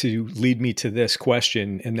that is to lead me to this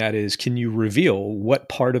question, and that is, can you reveal what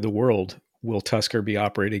part of the world will Tusker be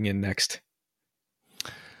operating in next?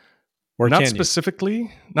 Or not specifically,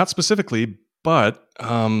 but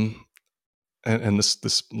and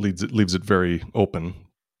this leaves it very open.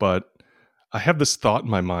 But I have this thought in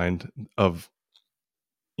my mind of,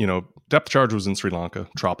 Depth Charge was in Sri Lanka,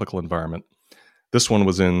 tropical environment. This one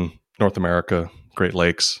was in North America, Great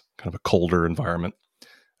Lakes, kind of a colder environment.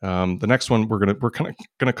 The next one we're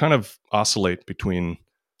kind of oscillate between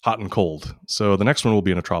hot and cold. So the next one will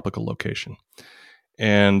be in a tropical location.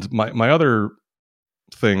 And my other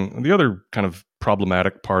thing, the other kind of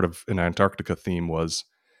problematic part of an Antarctica theme was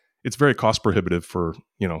it's very cost prohibitive for,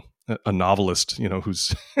 a novelist,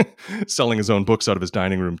 who's selling his own books out of his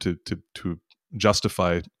dining room to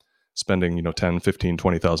justify spending, $10,000, $15,000,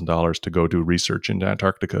 $20,000 to go do research into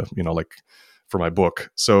Antarctica, like for my book.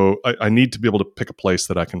 So I need to be able to pick a place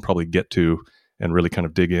that I can probably get to and really kind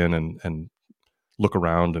of dig in and look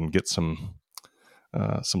around and get some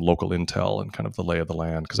local intel and kind of the lay of the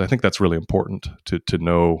land, because I think that's really important to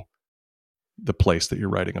know the place that you're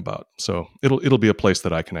writing about. So it'll be a place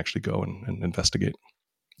that I can actually go and investigate.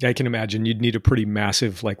 Yeah, I can imagine you'd need a pretty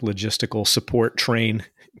massive logistical support train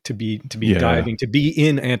to be diving, to be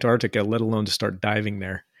in Antarctica, let alone to start diving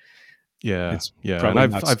there. Yeah, and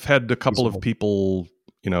I've had a couple of people,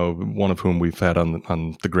 one of whom we've had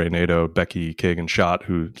on the Grey NATO, Becky Kagan-Schott,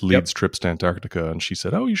 who leads trips to Antarctica, and she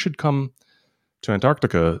said, "Oh, you should come to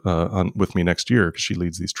Antarctica with me next year," because she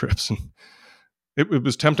leads these trips. And it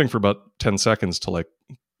was tempting for about 10 seconds to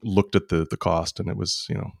looked at the cost, and it was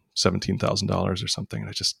 $17,000 or something. And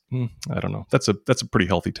I just I don't know. That's a pretty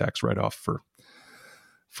healthy tax write off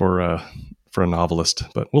for a novelist,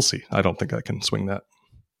 but we'll see. I don't think I can swing that.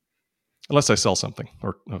 Unless I sell something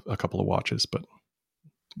or a couple of watches, but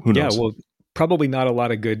who knows? Yeah, well, probably not a lot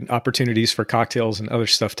of good opportunities for cocktails and other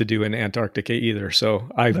stuff to do in Antarctica either. So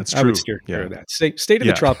I would steer clear of that. Stay to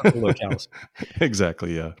the tropical locales.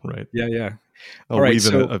 Exactly. Yeah. Right. Yeah. I'll leave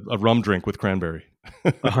a rum drink with cranberry.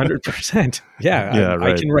 100%. Yeah.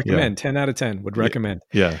 Right. I can recommend 10 out of 10 would recommend.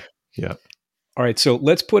 Yeah. All All right, so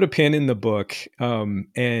let's put a pin in the book Yeah.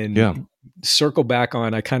 and circle back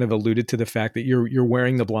on. I kind of alluded to the fact that you're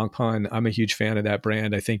wearing the Blancpain. I'm a huge fan of that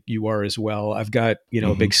brand. I think you are as well. I've got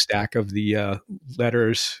a big stack of the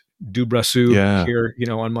letters du Brassus Yeah. here,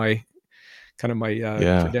 on my kind of my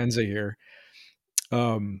credenza here.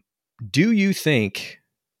 Do you think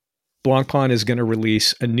Blancpain is going to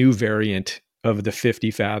release a new variant of the 50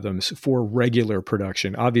 Fathoms for regular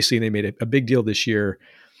production? Obviously, they made a big deal this year.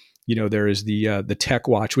 There is the Tech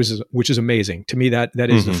Watch, which is amazing to me. That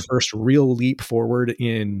is the first real leap forward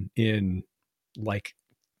in like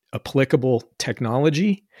applicable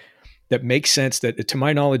technology that makes sense, that to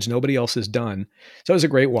my knowledge nobody else has done. So it was a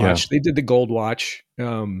great watch. They did the gold watch.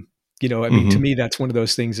 To me that's one of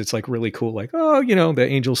those things that's like really cool. Like, the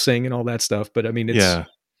angels sing and all that stuff. But I mean,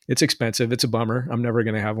 it's expensive. It's a bummer. I'm never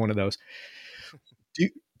going to have one of those.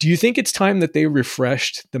 Do you think it's time that they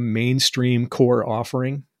refreshed the mainstream core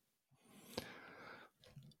offering?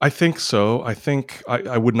 I think so. I think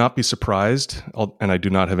I would not be surprised, and I do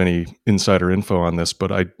not have any insider info on this,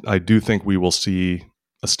 but I do think we will see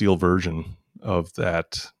a steel version of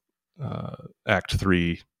that Act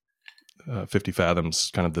 3 50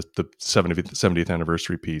 Fathoms, kind of the 70th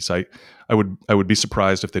anniversary piece. I would be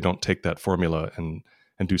surprised if they don't take that formula and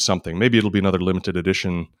do something. Maybe it'll be another limited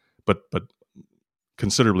edition, but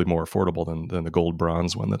considerably more affordable than the gold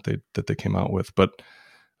bronze one that they came out with. But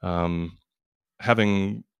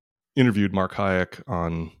having interviewed Mark Hayek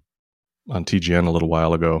on TGN a little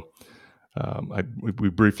while ago, we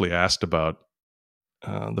briefly asked about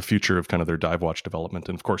the future of kind of their dive watch development.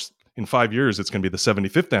 And of course, in 5 years, it's going to be the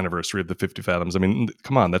 75th anniversary of the 50 Fathoms. I mean,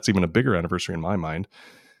 come on, that's even a bigger anniversary in my mind.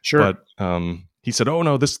 Sure. But he said, oh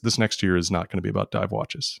no, this next year is not going to be about dive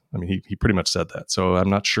watches. I mean, he pretty much said that. So I'm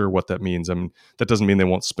not sure what that means. I mean, that doesn't mean they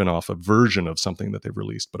won't spin off a version of something that they've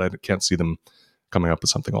released, but I can't see them coming up with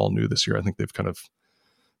something all new this year. I think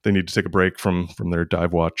they need to take a break from their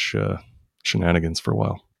dive watch shenanigans for a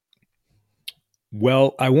while.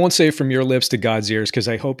 Well, I won't say from your lips to God's ears, because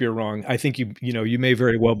I hope you're wrong. I think you may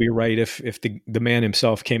very well be right if the man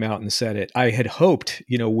himself came out and said it. I had hoped,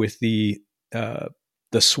 with the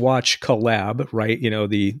Swatch collab, right?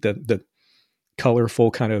 The colorful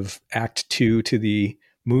kind of Act 2 to the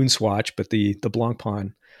Moon Swatch, but the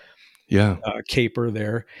Blancpain caper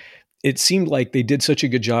there. It seemed like they did such a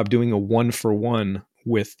good job doing a 1-for-1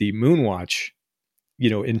 with the Moonwatch,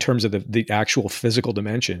 in terms of the actual physical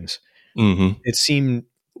dimensions. It seemed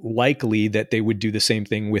likely that they would do the same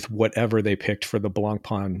thing with whatever they picked for the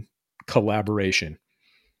Blancpain collaboration.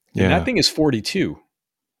 And that thing is 42.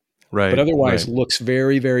 Right. But otherwise looks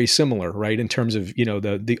very, very similar, right? In terms of,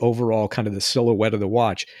 the overall kind of the silhouette of the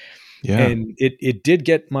watch. Yeah. And it did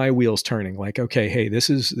get my wheels turning, like, okay, hey, this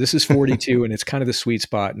is 42 and it's kind of the sweet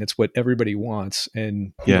spot and it's what everybody wants.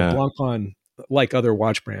 And Blancpain, like other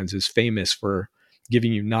watch brands, is famous for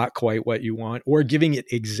giving you not quite what you want, or giving it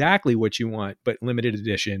exactly what you want, but limited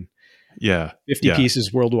edition. 50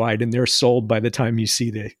 pieces worldwide, and they're sold by the time you see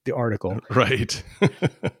the article. Right.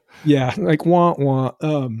 Like wah.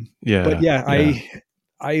 But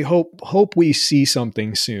I hope we see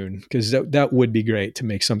something soon, because that would be great to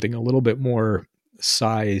make something a little bit more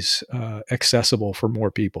size accessible for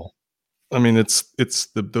more people. I mean, it's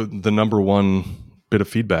the number one bit of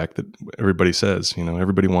feedback that everybody says.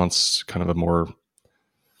 Everybody wants kind of a more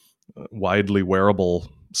widely wearable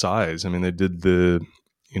size. I mean, they did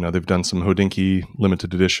they've done some Hodinkee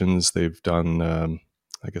limited editions. They've done,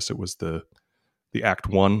 I guess it was the Act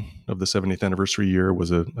 1 of the 70th anniversary year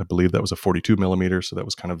I believe that was a 42 millimeter. So that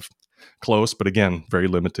was kind of close, but again, very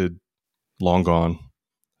limited, long gone.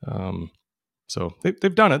 So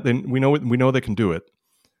they've done it. We know they can do it.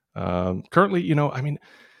 Currently, I mean,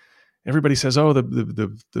 everybody says, oh,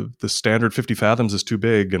 the standard 50 Fathoms is too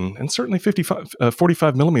big. And certainly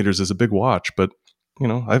 45 millimeters is a big watch, but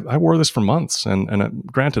I wore this for months, and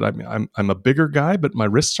granted, I'm a bigger guy, but my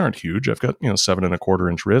wrists aren't huge. I've got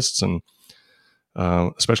 7.25-inch wrists, and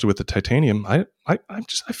especially with the titanium, I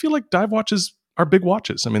feel like dive watches are big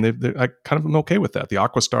watches. I mean, I kind of am okay with that. The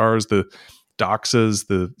Aquastars, the Doxas,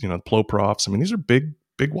 the Ploprofs. I mean, these are big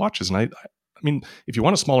watches, and I mean, if you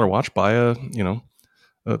want a smaller watch, buy a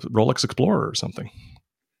Rolex Explorer or something.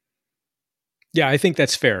 Yeah, I think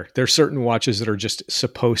that's fair. There's certain watches that are just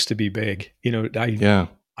supposed to be big. I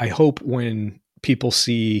hope when people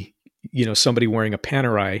see, somebody wearing a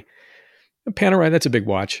Panerai, that's a big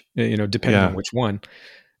watch, depending on which one,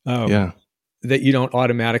 that you don't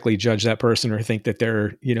automatically judge that person or think that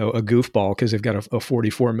they're, a goofball because they've got a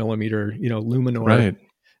 44 millimeter, Luminor,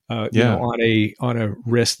 on a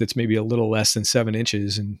wrist that's maybe a little less than 7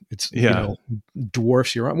 inches, and it's,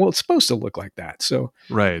 dwarfs your arm. Well, it's supposed to look like that. So,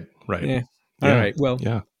 right. All right. Well,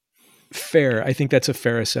 fair. I think that's a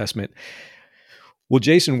fair assessment. Well,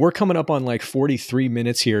 Jason, we're coming up on like 43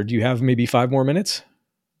 minutes here. Do you have maybe 5 more minutes?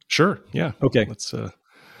 Sure. Yeah. Okay.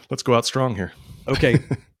 Let's go out strong here. Okay.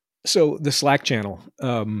 So the Slack channel,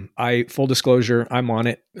 full disclosure, I'm on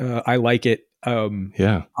it. I like it.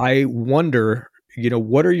 I wonder,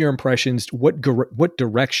 what are your impressions? What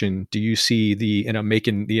direction do you see and I'm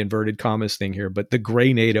making the inverted commas thing here, but the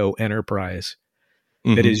Gray NATO enterprise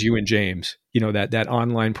that is you and James, that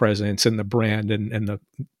online presence and the brand and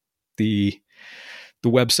the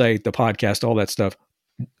website, the podcast, all that stuff.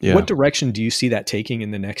 Yeah. What direction do you see that taking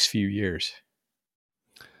in the next few years?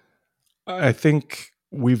 I think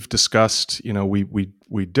we've discussed,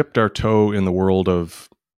 we dipped our toe in the world of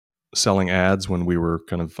selling ads when we were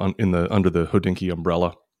kind of under the Hodinkee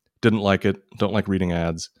umbrella. Didn't like it. Don't like reading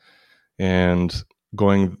ads. And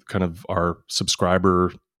going kind of our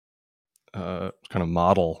subscriber kind of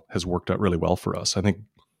model has worked out really well for us. I think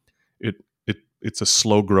it's a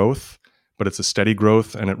slow growth, but it's a steady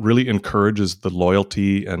growth, and it really encourages the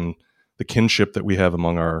loyalty and the kinship that we have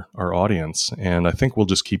among our audience. And I think we'll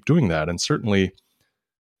just keep doing that. And certainly,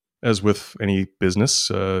 as with any business,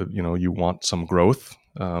 you want some growth,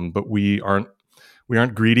 but we aren't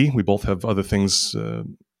greedy. We both have other things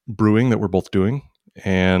brewing that we're both doing,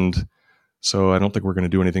 and so I don't think we're going to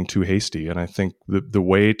do anything too hasty. And I think the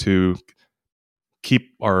way to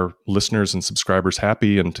keep our listeners and subscribers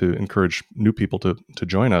happy and to encourage new people to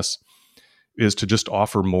join us is to just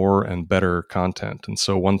offer more and better content. And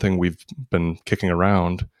so one thing we've been kicking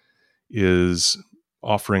around is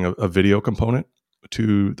offering a video component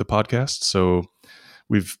to the podcast. So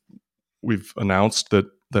we've announced that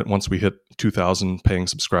once we hit 2,000 paying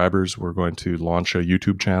subscribers, we're going to launch a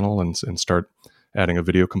YouTube channel and start adding a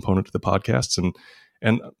video component to the podcasts.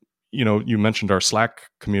 And you mentioned our Slack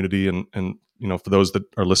community, and for those that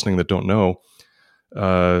are listening that don't know,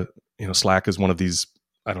 Slack is one of these,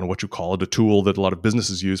 I don't know what you call it, a tool that a lot of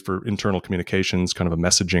businesses use for internal communications, kind of a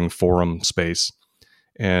messaging forum space.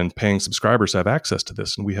 And paying subscribers have access to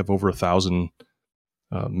this. And we have over 1,000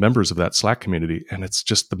 members of that Slack community. And it's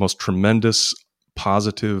just the most tremendous,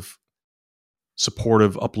 positive,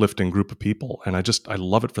 supportive, uplifting group of people. And I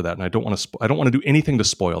love it for that. And I don't want to do anything to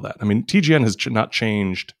spoil that. I mean, TGN has not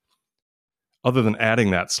changed other than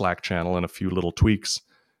adding that Slack channel and a few little tweaks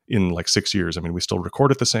in like 6 years. I mean, we still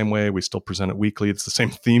record it the same way. We still present it weekly. It's the same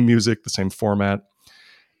theme music, the same format.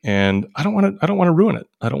 And I don't want to ruin it.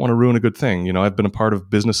 I don't want to ruin a good thing. I've been a part of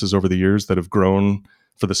businesses over the years that have grown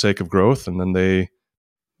for the sake of growth. And then they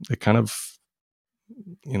kind of,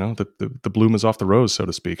 the bloom is off the rose, so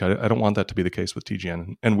to speak. I don't want that to be the case with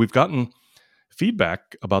TGN. And we've gotten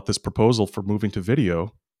feedback about this proposal for moving to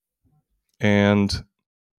video. And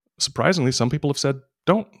surprisingly, some people have said,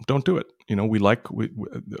 don't do it.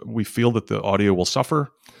 We feel that the audio will suffer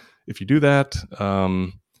if you do that.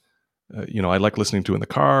 I like listening to it in the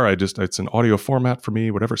car. It's an audio format for me,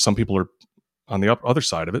 whatever. Some people are on the other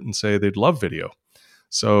side of it and say they'd love video.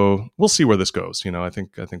 So we'll see where this goes. I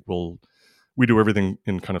think we do everything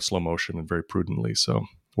in kind of slow motion and very prudently. So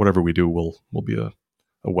whatever we do will be a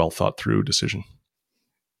well thought through decision.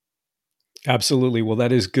 Absolutely. Well,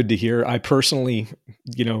 that is good to hear. I personally,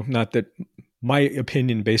 not that my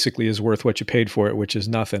opinion basically is worth what you paid for it, which is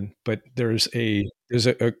nothing, but there's a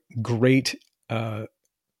great,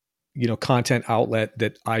 content outlet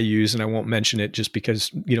that I use, and I won't mention it just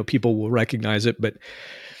because, people will recognize it, but,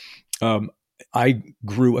 I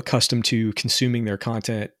grew accustomed to consuming their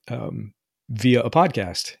content, via a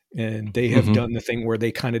podcast, and they have done the thing where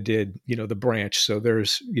they kind of did, the branch. So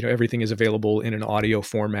there's, everything is available in an audio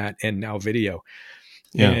format and now video.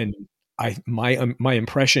 Yeah. And my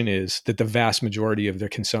impression is that the vast majority of their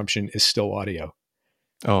consumption is still audio.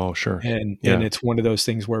 Oh, sure. And it's one of those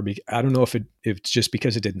things where I don't know if it's just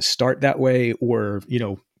because it didn't start that way, or,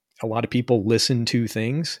 a lot of people listen to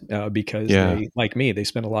things because they, like me, they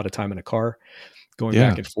spend a lot of time in a car going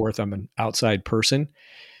back and forth. I'm an outside person.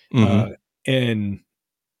 And,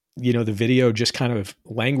 the video just kind of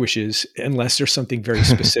languishes unless there's something very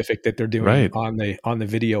specific that they're doing on the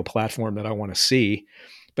video platform that I want to see.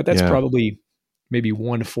 But that's probably maybe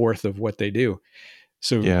 1/4 of what they do.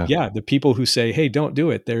 So the people who say, hey, don't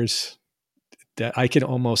do it, there's that I can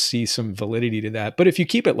almost see some validity to that. But if you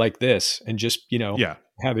keep it like this and just,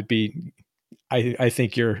 have it be, I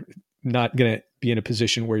think you're not going to be in a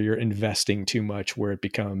position where you're investing too much, where it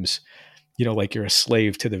becomes, like you're a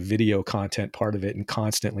slave to the video content part of it and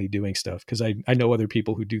constantly doing stuff. Cause I know other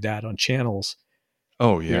people who do that on channels.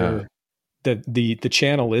 Oh yeah. The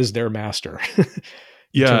channel is their master.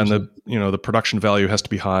 Yeah. And the production value has to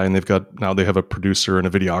be high, and they have a producer and a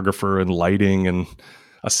videographer and lighting and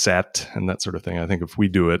a set and that sort of thing. I think if we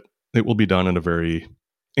do it, it will be done in a very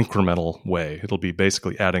incremental way. It'll be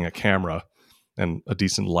basically adding a camera and a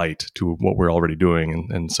decent light to what we're already doing.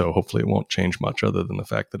 And so hopefully it won't change much other than the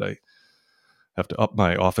fact that I have to up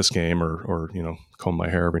my office game or comb my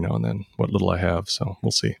hair every now and then, what little I have. So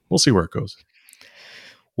we'll see where it goes.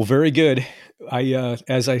 Well, very good.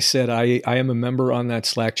 As I said, I am a member on that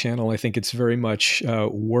Slack channel. I think it's very much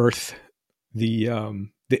worth the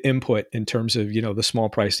input in terms of, the small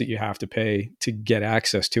price that you have to pay to get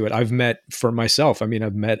access to it. I've met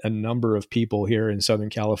a number of people here in Southern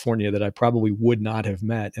California that I probably would not have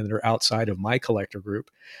met, and they're outside of my collector group,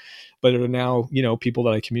 but are now, people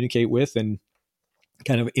that I communicate with and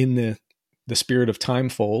kind of in the spirit of time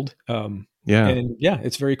fold. And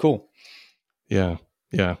it's very cool. Yeah.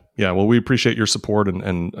 Well, we appreciate your support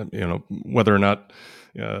and whether or not,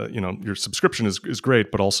 your subscription is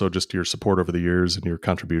great, but also just your support over the years and your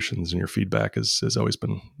contributions and your feedback has always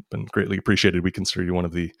been greatly appreciated. We consider you one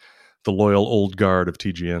of the loyal old guard of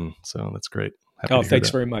TGN. So that's great. Thanks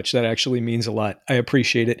very much. That actually means a lot. I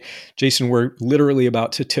appreciate it. Jason, we're literally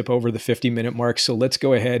about to tip over the 50-minute mark. So let's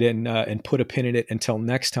go ahead and put a pin in it until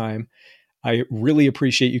next time. I really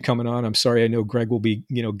appreciate you coming on. I'm sorry. I know Greg will be,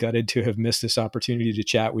 gutted to have missed this opportunity to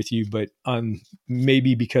chat with you, but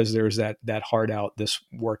maybe because there's that hard out, this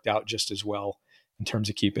worked out just as well in terms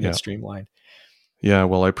of keeping it streamlined. Yeah.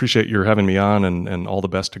 Well, I appreciate your having me on and all the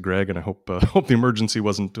best to Greg. And I hope the emergency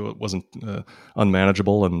wasn't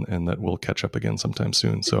unmanageable and that we'll catch up again sometime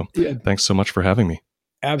soon. So Thanks so much for having me.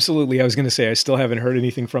 Absolutely. I was going to say, I still haven't heard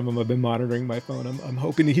anything from him. I've been monitoring my phone. I'm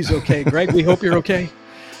hoping that he's okay. Greg, we hope you're okay.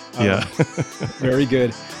 Yeah. Very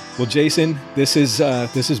good. Well, Jason, this has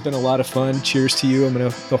been a lot of fun. Cheers to you. I'm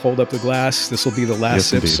going to hold up the glass. This will be the last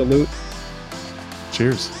sip. Indeed. Salute.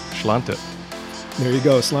 Cheers. Slante. There you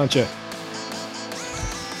go. Slancha.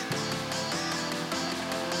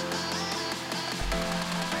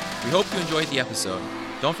 We hope you enjoyed the episode.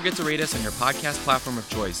 Don't forget to rate us on your podcast platform of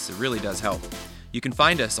choice. It really does help. You can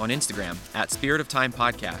find us on Instagram at Spirit of Time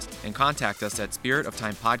Podcast and contact us at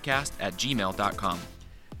spiritoftimepodcast@gmail.com.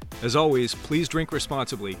 As always, please drink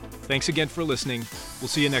responsibly. Thanks again for listening. We'll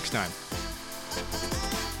see you next time.